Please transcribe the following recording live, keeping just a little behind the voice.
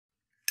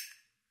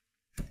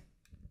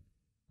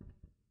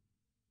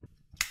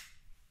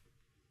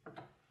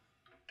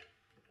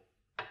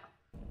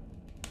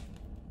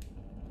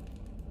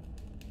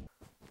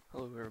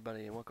Hello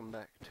everybody and welcome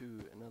back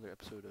to another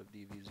episode of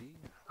DvZ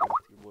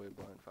with your boy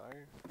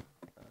Blindfire.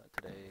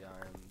 Today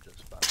I'm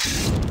just by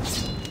myself,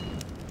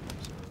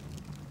 so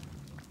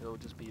it'll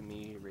just be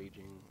me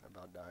raging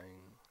about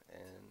dying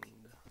and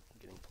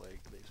getting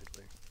plagued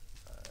basically.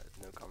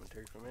 No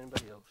commentary from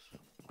anybody else.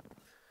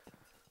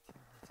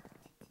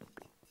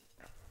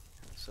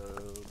 So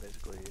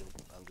basically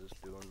I'm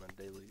just doing my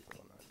daily,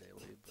 well not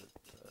daily, but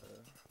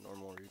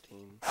normal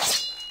routine.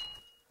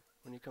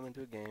 When you come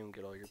into a game,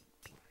 get all your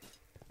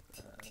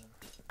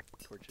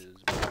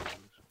torches, bows,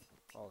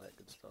 all that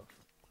good stuff.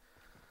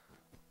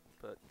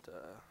 But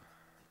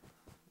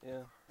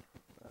yeah,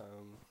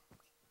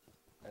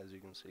 as you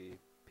can see,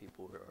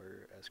 people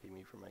are asking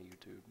me for my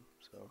YouTube,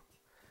 so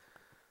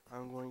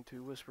I'm going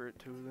to whisper it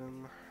to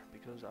them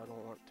because I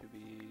don't want to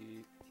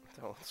be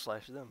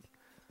slash them.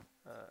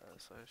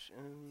 Slash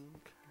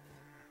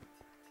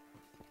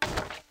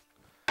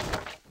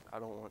I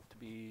don't want to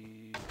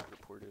be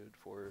reported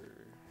for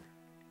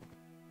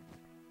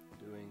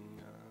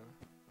doing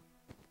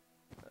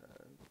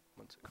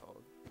what's it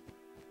called,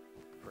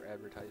 for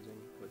advertising,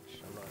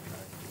 which I'm not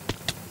trying to,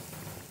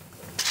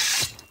 but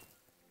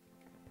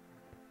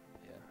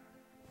yeah.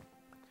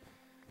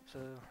 So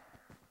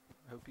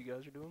I hope you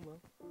guys are doing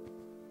well.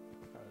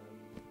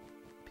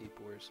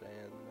 People were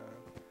saying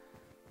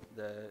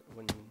that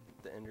when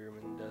the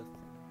Enderman death,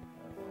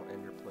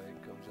 Ender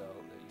Plague comes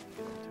out, that you can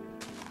get into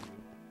it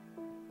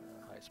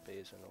through high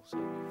space and it'll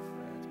save you.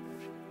 That's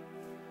bullshit.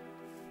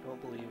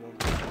 Don't believe them.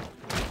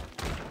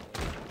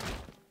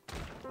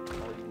 All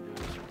you can do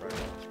is write out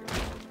the screen.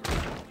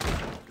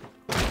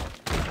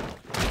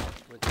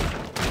 Which I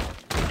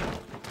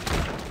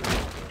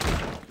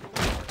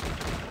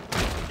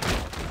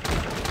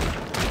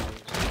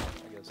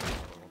guess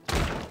that's normal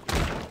too.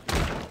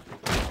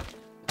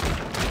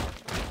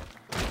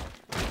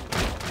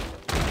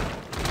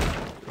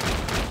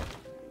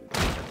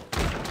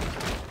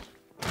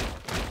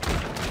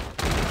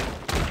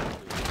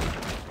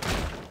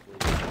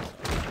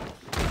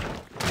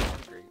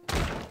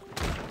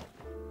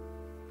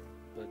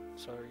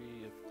 Sorry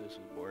if this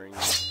is boring,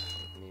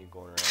 with me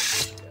going around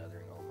just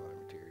gathering all my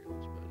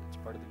materials, but it's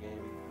part of the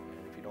game,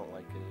 and if you don't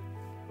like it,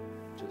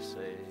 just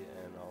say,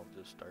 and I'll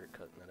just start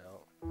cutting it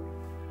out,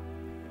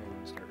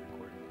 and start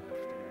recording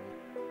after I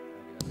gather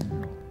it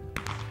all.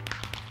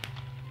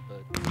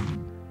 But,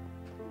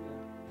 yeah.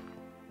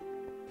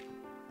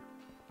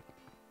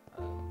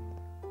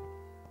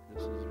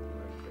 This is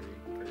my very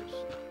first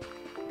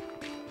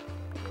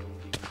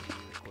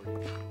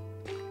recording.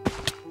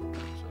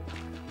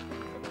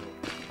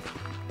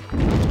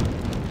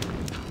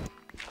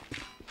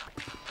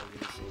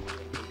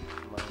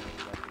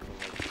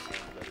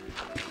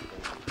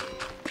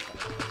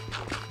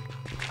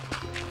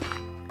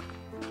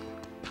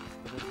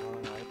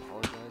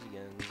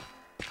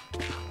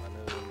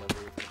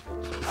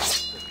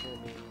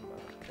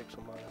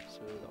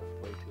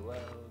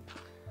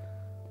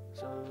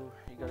 So,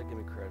 you gotta give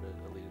me credit,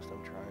 at least.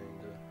 I'm trying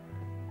to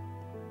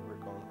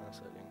work on my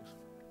settings.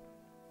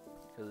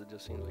 Because it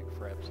just seems like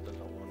Fraps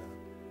doesn't want to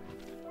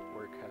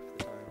work half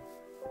the time.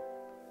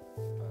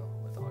 Well,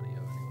 with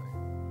audio anyway.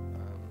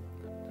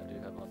 I do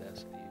have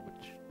Audacity,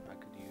 which I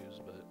could use,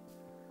 but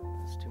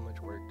it's too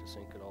much work to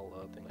sync it all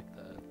up and like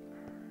that.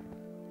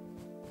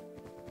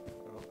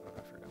 Oh,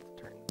 I forgot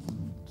to turn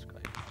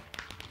Skype.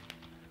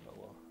 Oh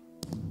well.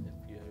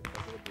 If you have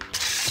a little bit, you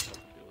have to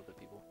deal with it,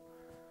 people.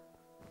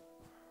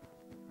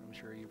 I'm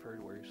sure you've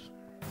heard worse.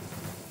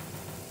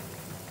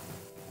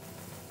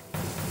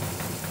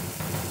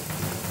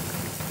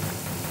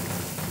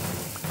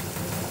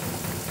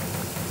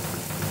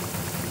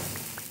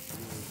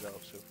 Moved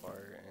out so far,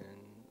 and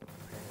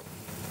apparently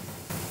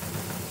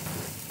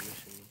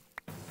mission.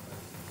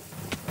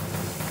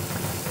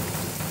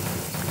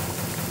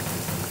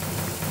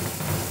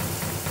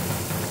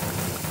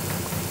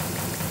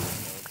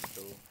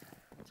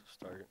 It's a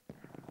start.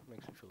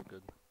 Makes me feel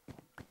good.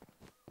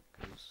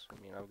 I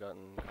mean, I've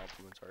gotten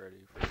compliments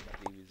already for my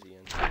DvZ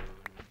intro, and,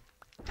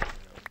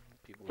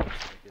 people just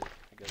like it.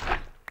 I guess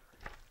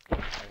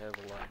I have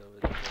a lot of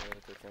it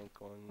to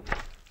thank on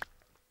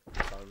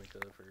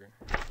Sonica for,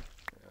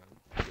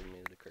 giving me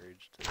the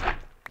courage to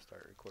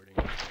start recording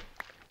and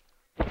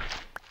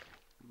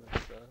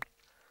stuff.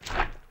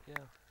 But,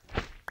 yeah.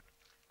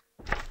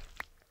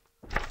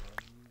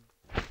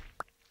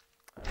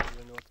 I don't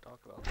really know what to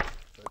talk about,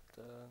 but,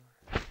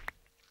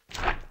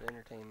 the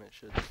entertainment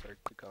should start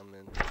to come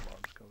in when the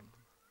mobs come.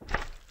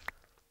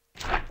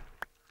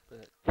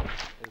 But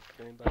if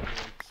anybody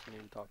wants me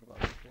to talk about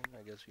anything,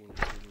 I guess you can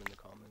just leave them in the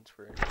comments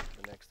for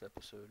the next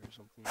episode or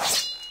something.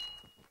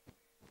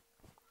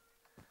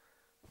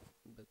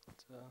 But,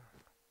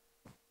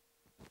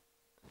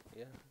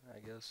 yeah, I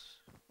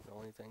guess the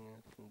only thing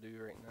I can do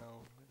right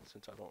now,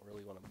 since I don't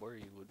really want to bore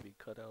you, would be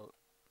cut out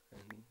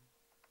and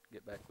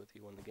get back with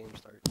you when the game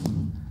starts.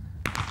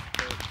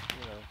 But,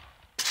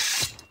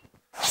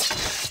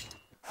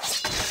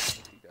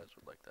 if you guys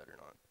would like that or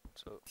not.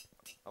 So,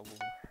 I will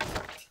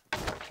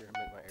sit here and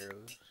make my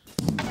arrows,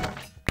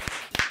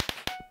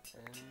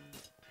 and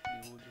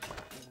you will just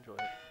have to enjoy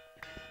it.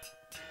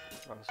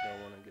 Also, I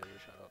want to give a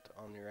shout out to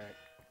Omnirac,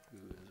 who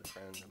is a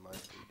friend of mine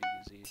through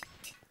DvZ.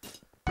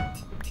 I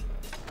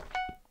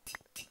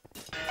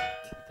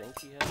think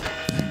he has a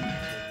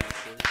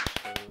course,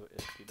 so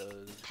if he does,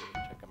 go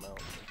check him out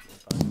if you can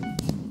find him.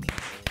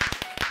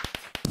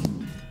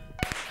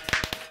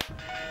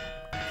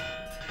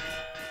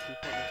 Keep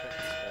on the check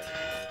this guy.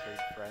 I'm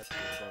afraid Frats is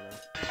gonna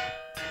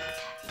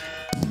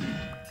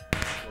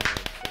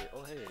say,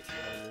 oh hey, you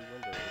have a new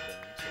window open,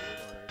 so we're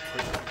gonna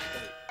record your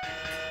state.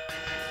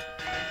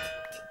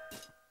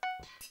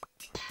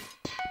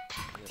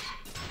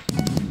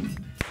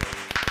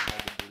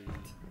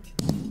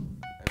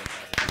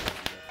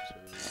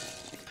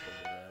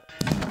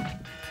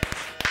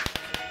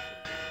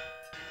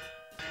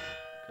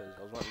 Because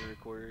I was wanting to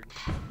record.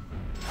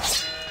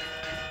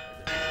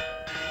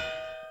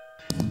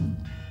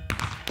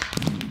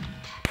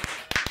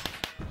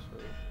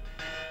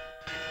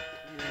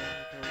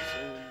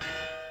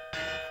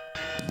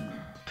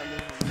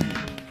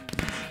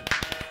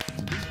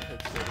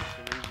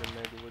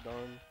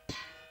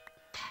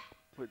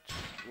 Which,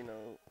 you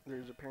know,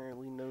 there's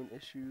apparently known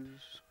issues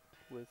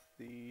with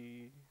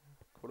the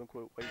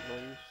quote-unquote white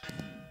noise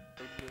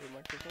of the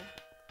microphone,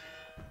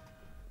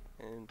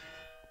 and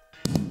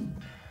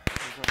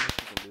there's not much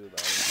you can do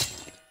about it.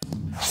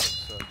 It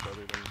sucks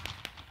other than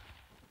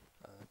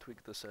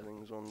tweak the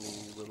settings on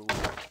the little,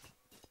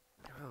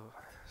 oh,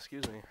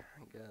 excuse me,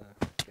 I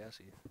got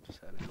gassy, just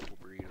had a couple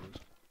burritos,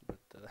 but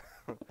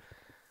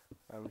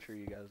I'm sure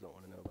you guys don't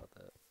want to know about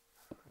that.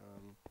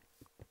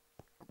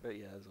 But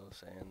yeah, as I was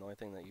saying, the only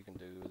thing that you can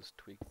do is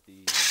tweak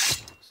the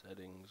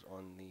settings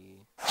on the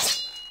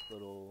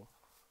little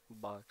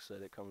box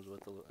that it comes with,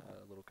 the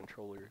little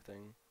controller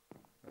thing.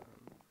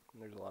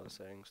 There's a lot of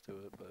settings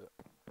to it, but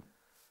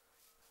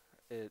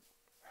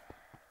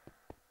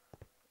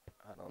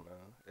I don't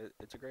know.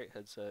 It's a great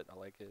headset. I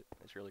like it.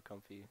 It's really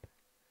comfy.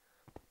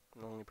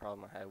 The only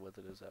problem I have with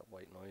it is that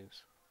white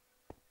noise.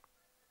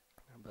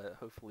 But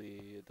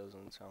hopefully it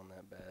doesn't sound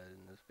that bad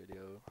in this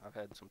video. I've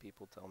had some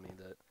people tell me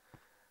that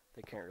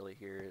they can't really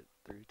hear it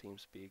through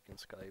TeamSpeak and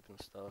Skype and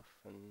stuff,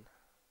 and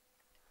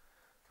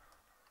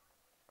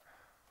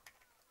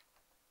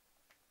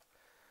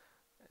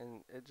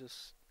it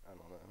just, I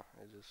don't know,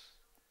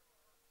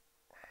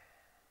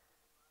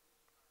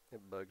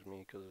 it bugs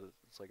me, because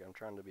it's like I'm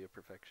trying to be a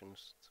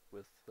perfectionist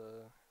with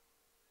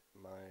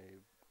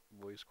my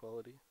voice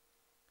quality,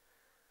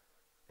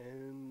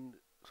 and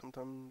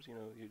sometimes, you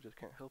know, you just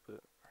can't help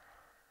it.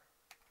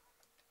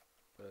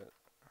 But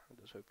I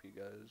just hope you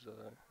guys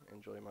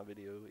enjoy my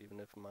video, even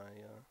if my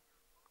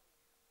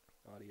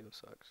audio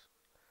sucks.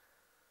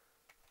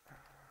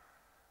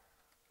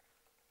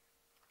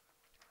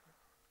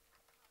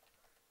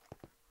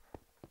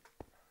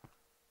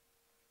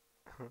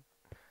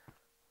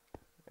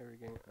 Every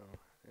game, oh,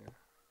 yeah.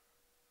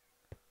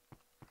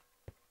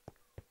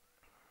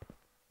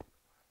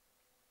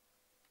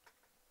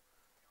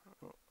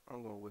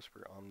 I'm gonna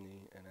whisper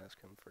Omni and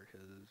ask him for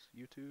his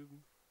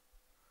YouTube.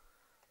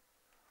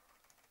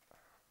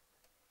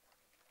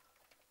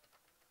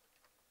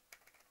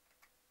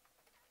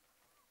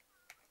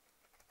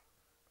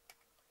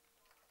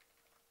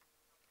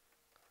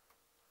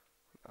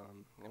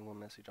 And we'll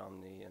message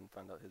Omni and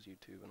find out his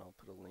YouTube, and I'll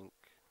put a link.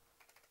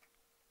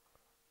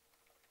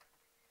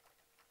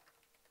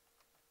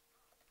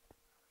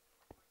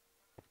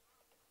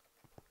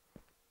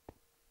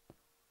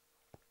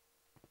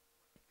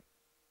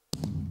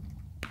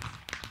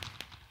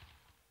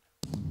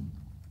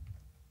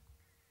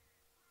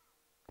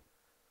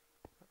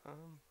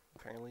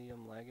 Apparently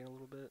I'm lagging a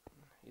little bit.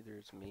 Either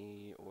it's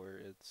me or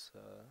it's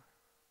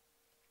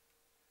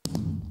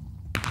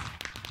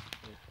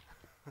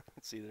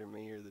it's either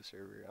me or the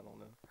server, I don't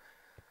know.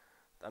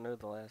 I know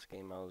the last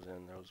game I was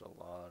in, there was a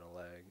lot of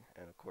lag,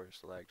 and of course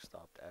the lag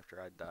stopped after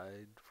I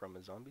died from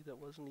a zombie that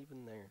wasn't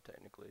even there,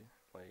 technically.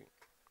 Like,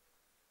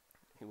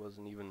 he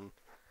wasn't even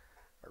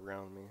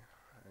around me,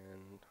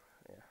 and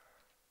yeah.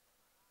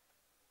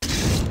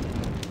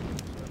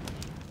 So,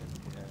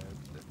 yeah,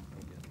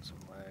 I'm getting some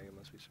lag, it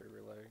must be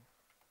server lag.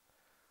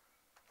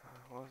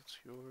 What's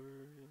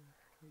your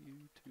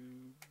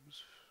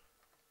YouTube's?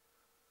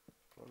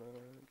 Gonna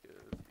give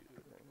you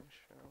a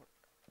shout.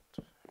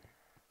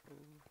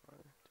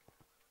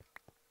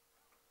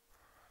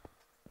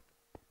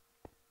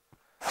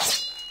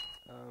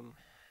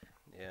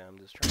 Yeah, I'm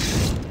just trying to,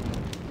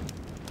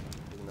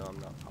 even though I'm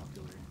not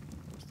popular,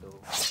 I'm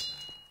still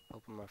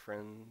helping my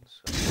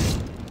friends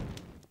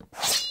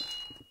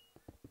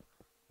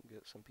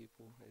get some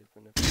people,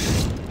 even if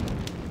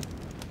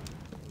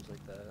things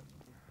like that.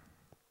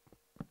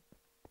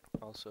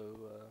 Also,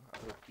 I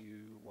hope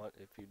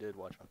if you did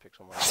watch my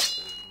Pixel Mart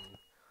episode and you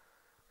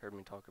heard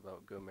me talk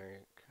about Go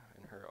Merrick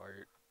and her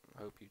art,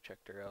 I hope you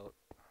checked her out.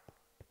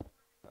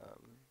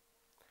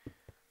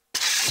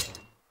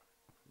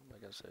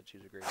 Like I said,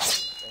 she's a great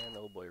artist, and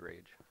oh boy,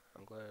 Rage.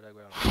 I'm glad I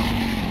got him.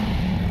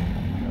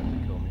 He tried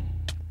to kill me.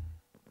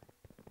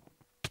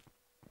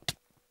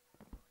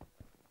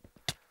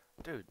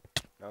 Dude,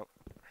 no.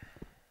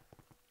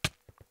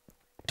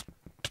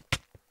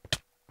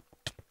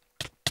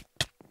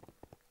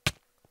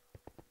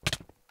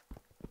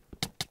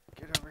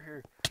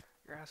 here.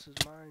 Grass is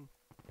mine.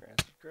 Grass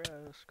is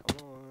grass. Come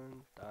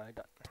on. Die,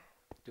 die.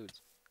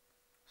 Dudes.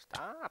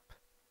 Stop!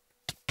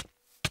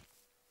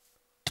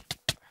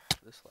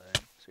 This lag.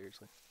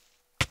 Seriously.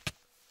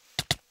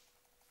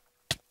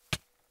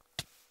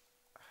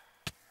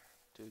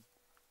 Dude.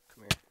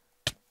 Come here.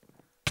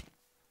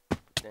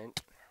 Dang.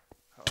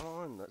 Come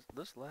on.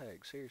 This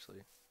lag.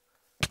 Seriously.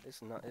 It's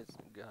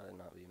gotta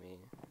not be me.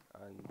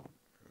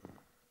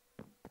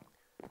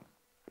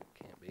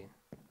 Can't be.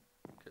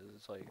 Because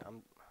it's like,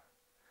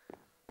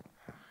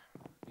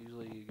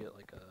 usually you get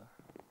like a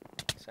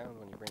sound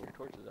when you bring your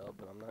torches out,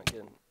 but I'm not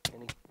getting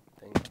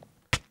anything.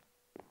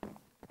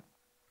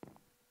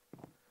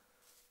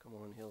 Come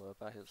on, heal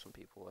up. I hit some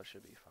people. I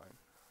should be fine.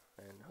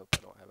 And hope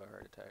I don't have a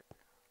heart attack.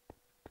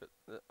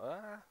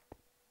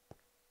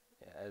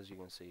 Yeah, as you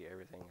can see,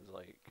 everything is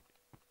like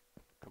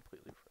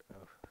completely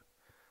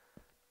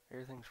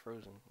everything's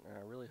frozen, and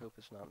I really hope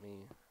it's not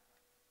me.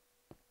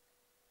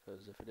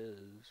 Because if it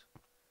is,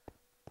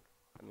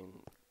 I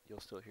mean,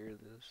 you'll still hear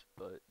this,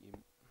 but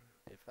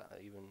if I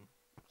even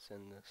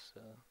send this,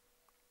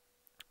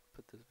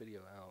 put this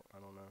video out, I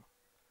don't know.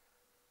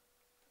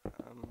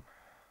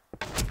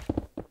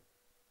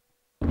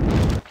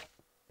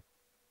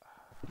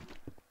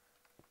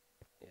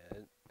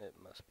 Yeah, it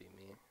must be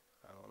me.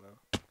 I don't know.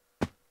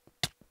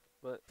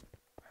 But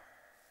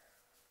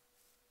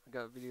I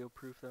got video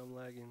proof that I'm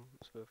lagging,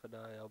 so if I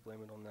die, I'll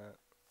blame it on that.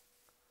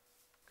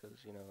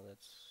 Because, you know,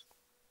 that's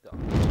the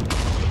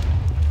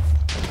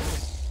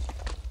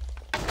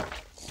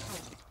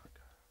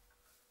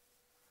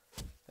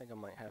I think I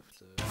might have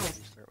to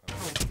restart my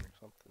phone or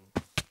something.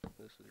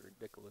 This is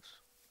ridiculous.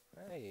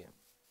 Hey!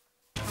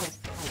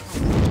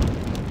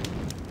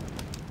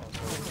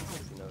 Also,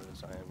 if you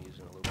notice, I am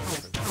using a little bit of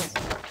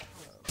privilege.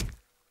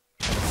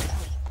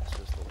 It's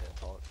just the way I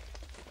talk.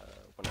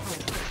 When I get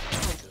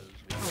videos,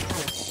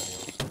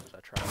 I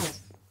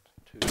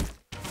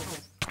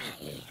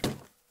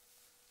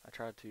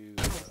try to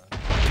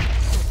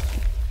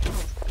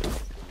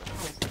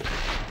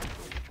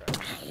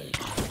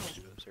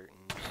do a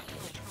certain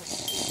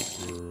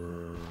I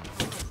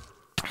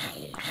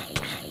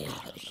mean,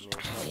 it's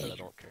not that I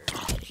don't care,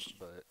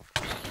 but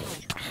it's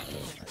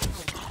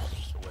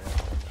just the way I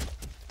am.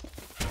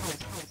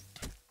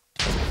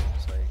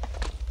 It's like,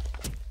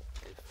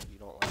 if you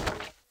don't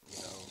like it, you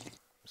know,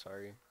 I'm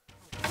sorry.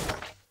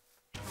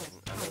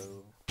 And I know,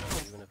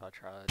 even if I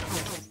tried to,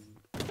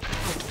 I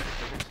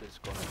guess it's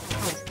going to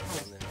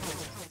happen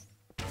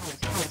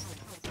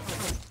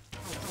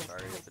I'm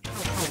sorry if it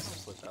doesn't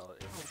slip out,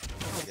 if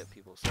I get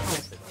people saying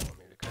if they don't want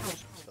me to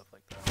curse and stuff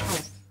like that.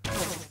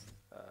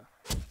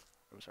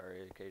 I'm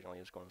sorry, occasionally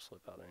it's going to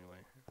slip out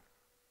anyway.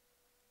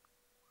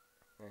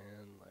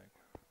 And, like,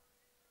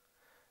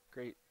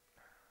 great.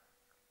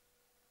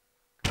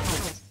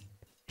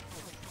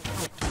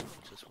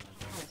 Just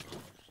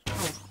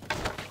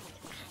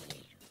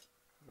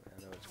I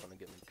know it's going to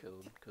get me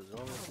killed, because it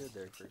only did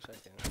there for a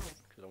second,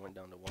 because I went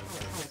down to 1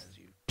 heart, as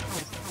you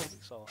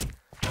probably saw.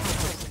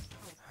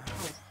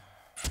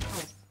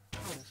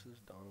 This is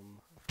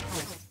dumb.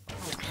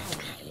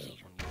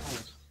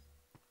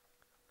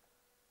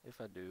 If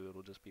I do,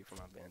 it'll just be for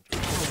my banter.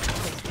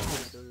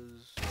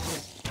 Because,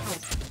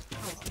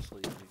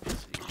 honestly, as you can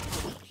see,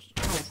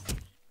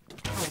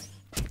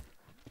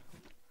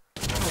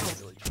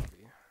 it's really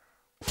choppy.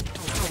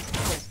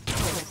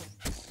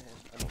 And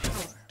I don't know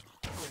why.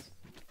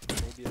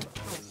 Maybe if I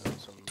put it in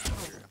some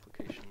other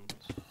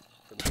applications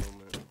for the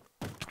moment,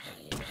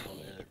 like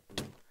Net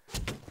and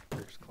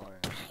First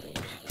Client,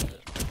 things like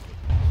that.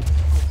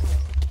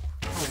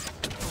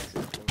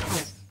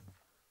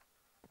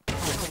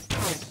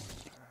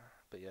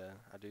 But yeah,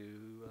 I do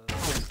level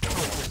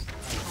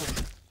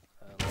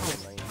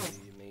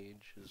 90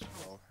 mage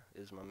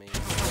is my main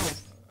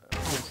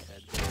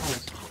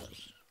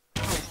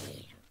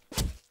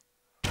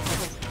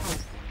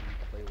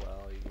play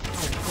WoW, you can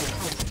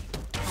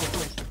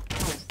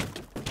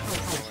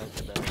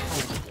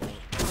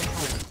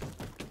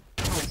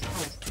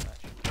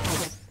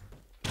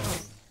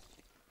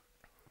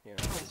you know,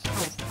 just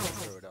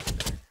throw it out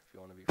there if you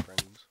want to be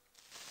friends.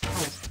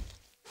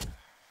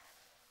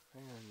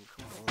 Man,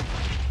 come on.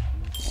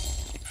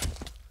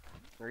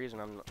 The reason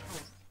I'm not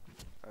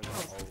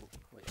all...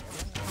 Wait,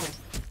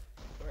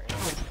 where am I?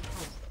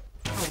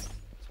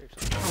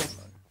 Seriously, where am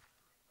I?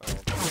 Oh,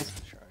 there's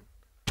the shrine.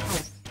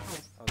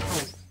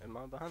 Okay, am I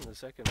behind the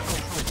second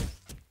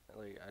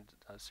one? Like,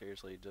 I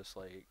seriously just,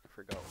 like,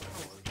 forgot what it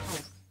was.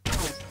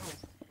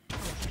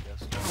 I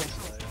guess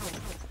it's like...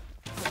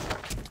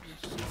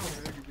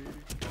 Super ready,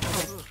 baby.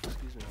 Oh,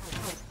 excuse me.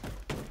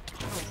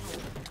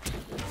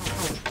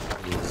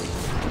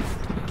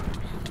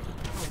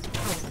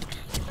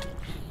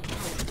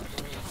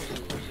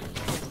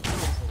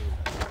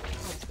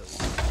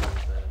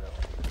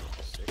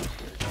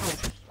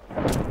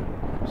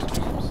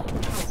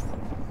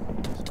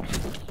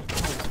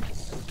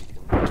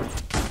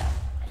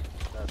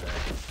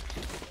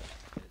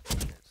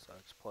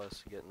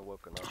 Plus getting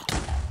woken up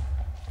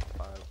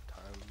 5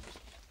 times.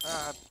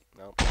 Ah,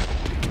 nope.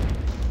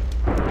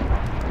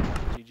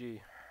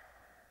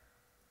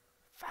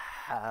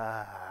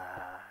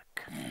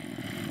 hack.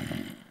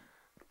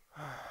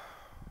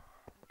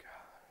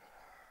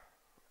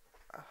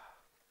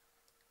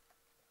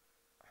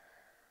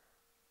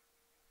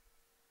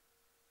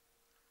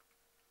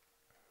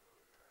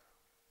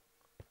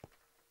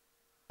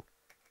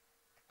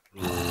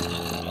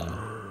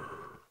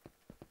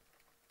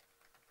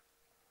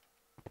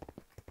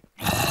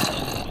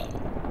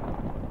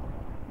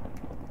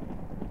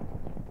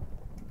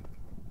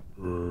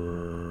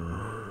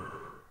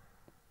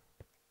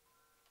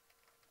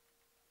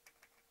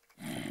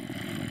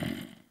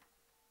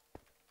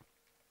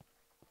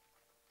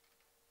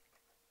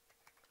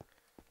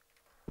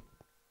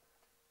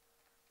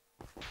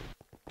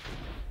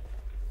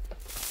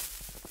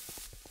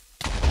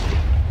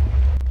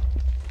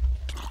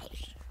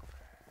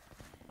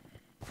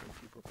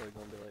 People are probably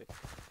gonna be like,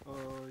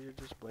 "Oh, you're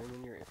just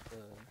blaming you're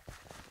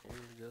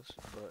just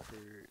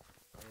butthurt."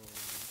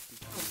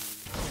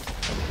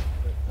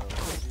 But no,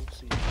 you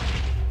see, it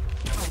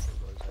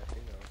was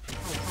acting up.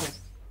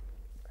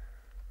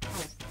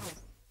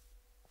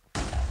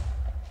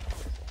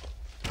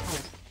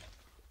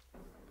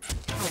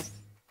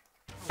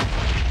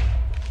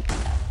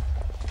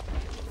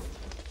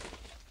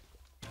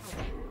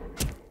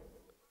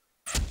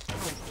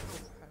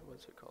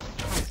 What's it called?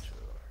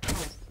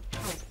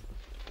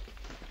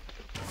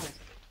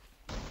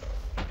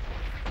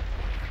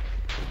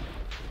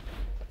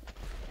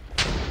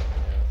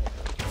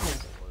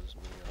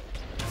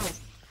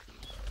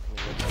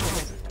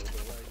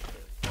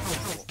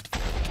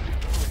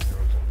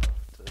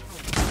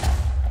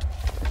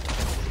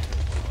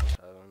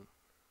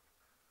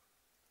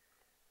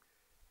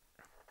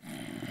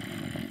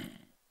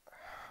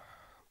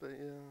 But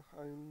yeah,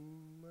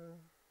 I'm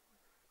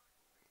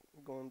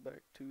going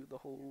back to the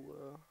whole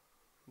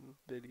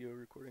video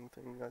recording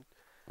thing. Like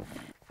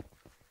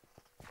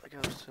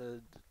I've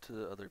said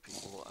to other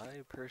people,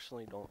 I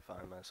personally don't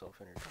find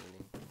myself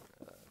entertaining.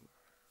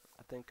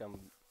 I think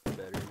I'm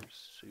better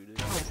suited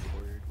to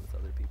record with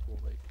other people,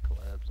 like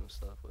collabs and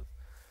stuff with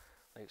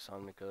like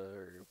Sonica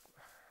or,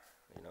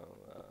 you know,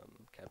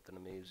 Captain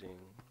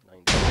Amazing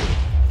 98,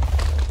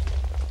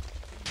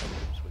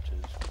 which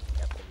is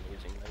Captain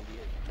Amazing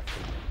 98.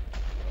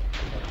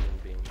 Captain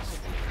being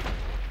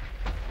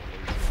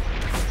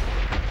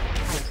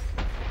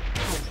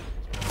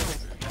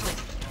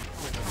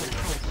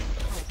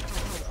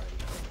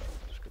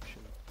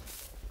description.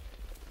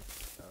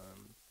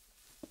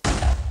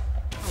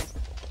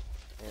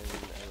 And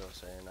as I was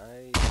saying,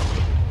 I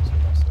don't see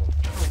myself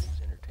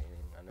as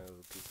entertaining. I know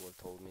people have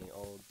told me,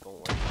 "Oh, don't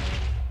worry,"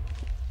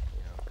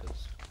 you know,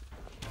 because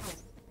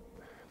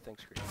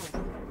thanks, Chris.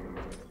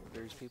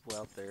 There's people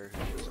out there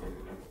who just do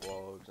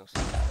vlogs and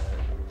stuff like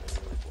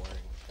that, really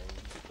boring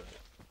things, but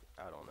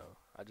I don't know.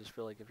 I just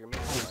feel like if you're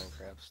making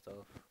Minecraft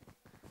stuff,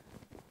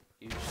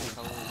 you should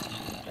probably be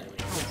fairly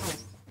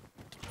entertaining.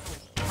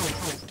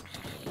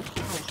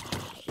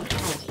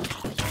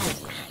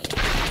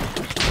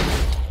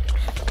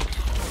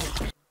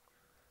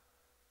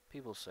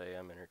 People say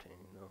I'm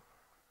entertaining though,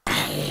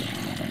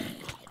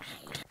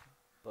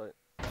 but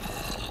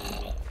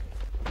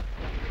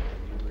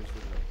viewers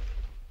would know.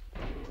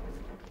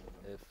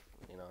 If,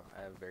 you know,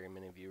 I have very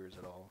many viewers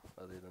at all,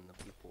 other than the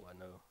people I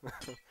know,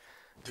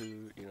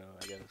 who, you know,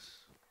 I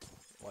guess,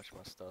 watch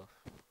my stuff.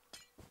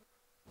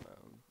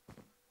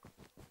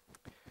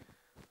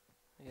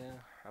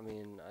 Yeah, I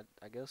mean,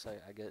 I guess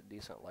I get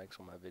decent likes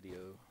on my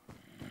video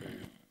for,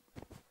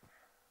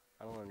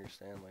 I don't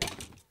understand, like,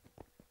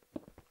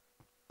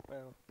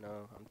 well,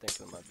 no, I'm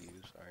thinking of my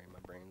views. Sorry, my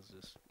brain's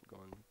just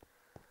going.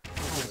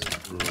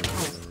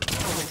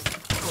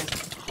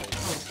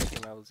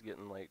 When I was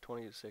getting like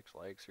 26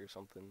 likes or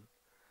something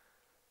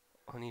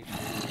on each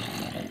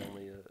video, and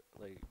only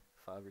like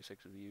 5 or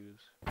 6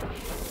 views.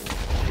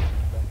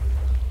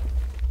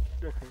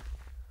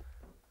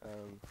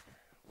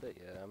 But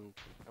yeah, I'm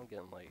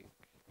getting like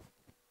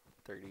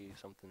 30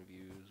 something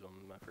views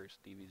on my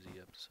first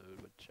DvZ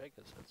episode, which I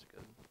guess that's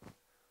good.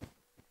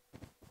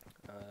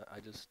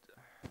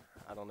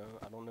 I don't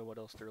know what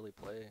else to really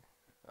play.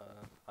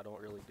 I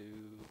don't really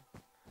do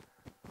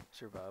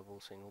survival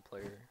single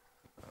player,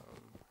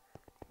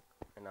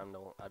 and I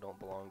don't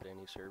belong to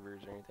any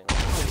servers or anything like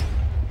that.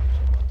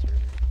 I'm on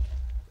server,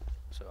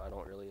 so I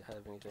don't really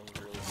have anything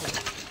to really play.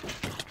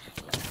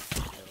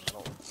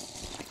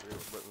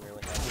 Wouldn't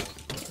really have like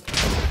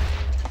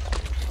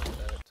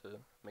that to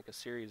make a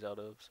series out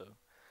of, so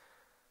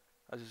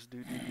I just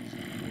do DvZ,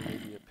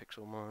 maybe a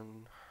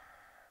Pixelmon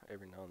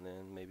every now and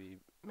then, maybe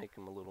make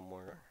them a little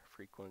more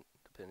frequent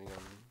depending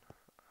on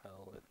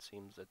how it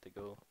seems that they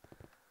go.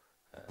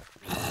 I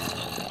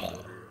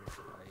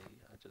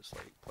just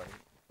like playing.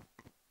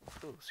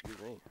 Oh, excuse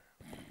me.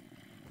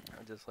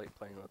 I just like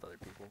playing with other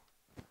people,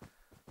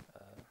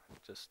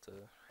 just to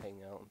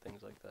hang out and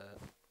things like that.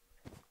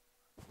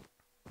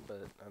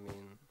 But I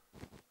mean,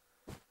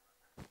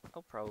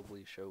 I'll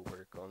probably show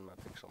work on my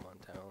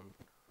Pixelmon town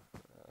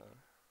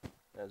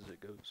as it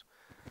goes.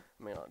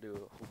 I may not do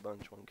a whole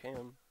bunch on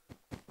cam.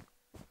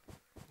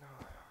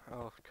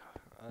 Oh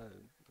god,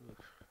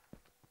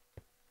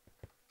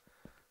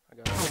 I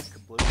got a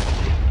blue.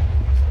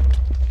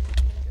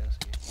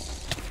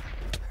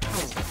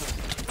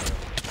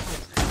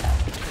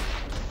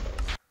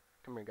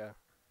 Come here, guy.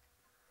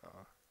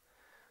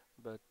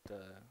 But,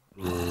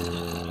 yeah.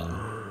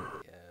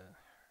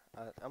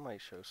 I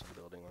might show some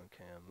building on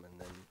cam and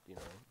then, you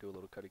know, do a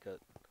little cutty cut.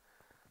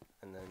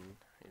 And then,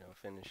 you know,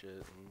 finish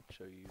it and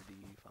show you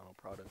the final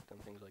product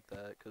and things like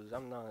that. Because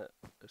I'm not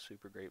a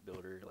super great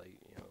builder, like,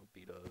 you know,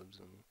 B-dubs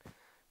and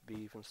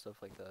beef and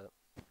stuff like that.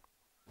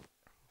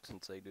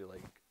 Since they do,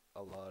 like,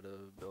 a lot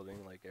of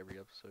building, like, every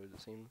episode,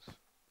 it seems.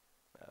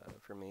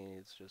 For me,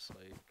 it's just,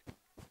 like,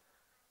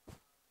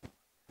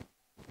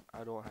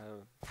 I don't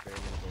have very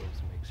many builds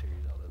to make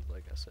series out of,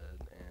 like I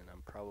said, and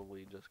I'm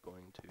probably just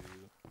going to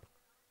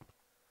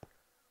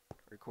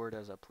record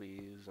as I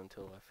please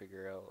until I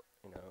figure out,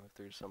 you know, if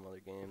there's some other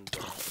games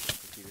that the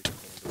computer can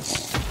handle.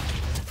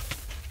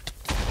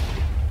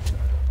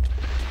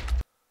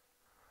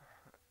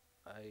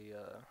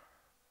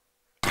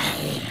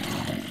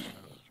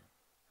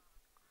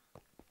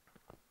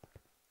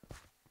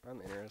 I'm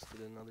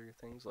interested in other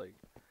things, like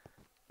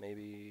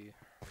maybe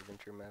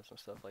adventure maps and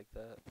stuff like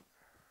that.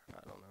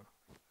 I don't know.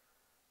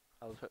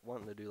 I was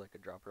wanting to do like a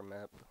dropper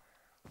map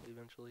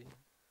eventually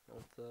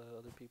with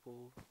other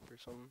people or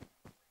something.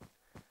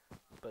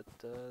 But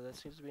that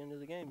seems to be the end of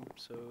the game.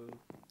 So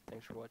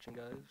thanks for watching,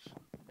 guys,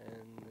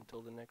 and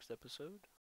until the next episode.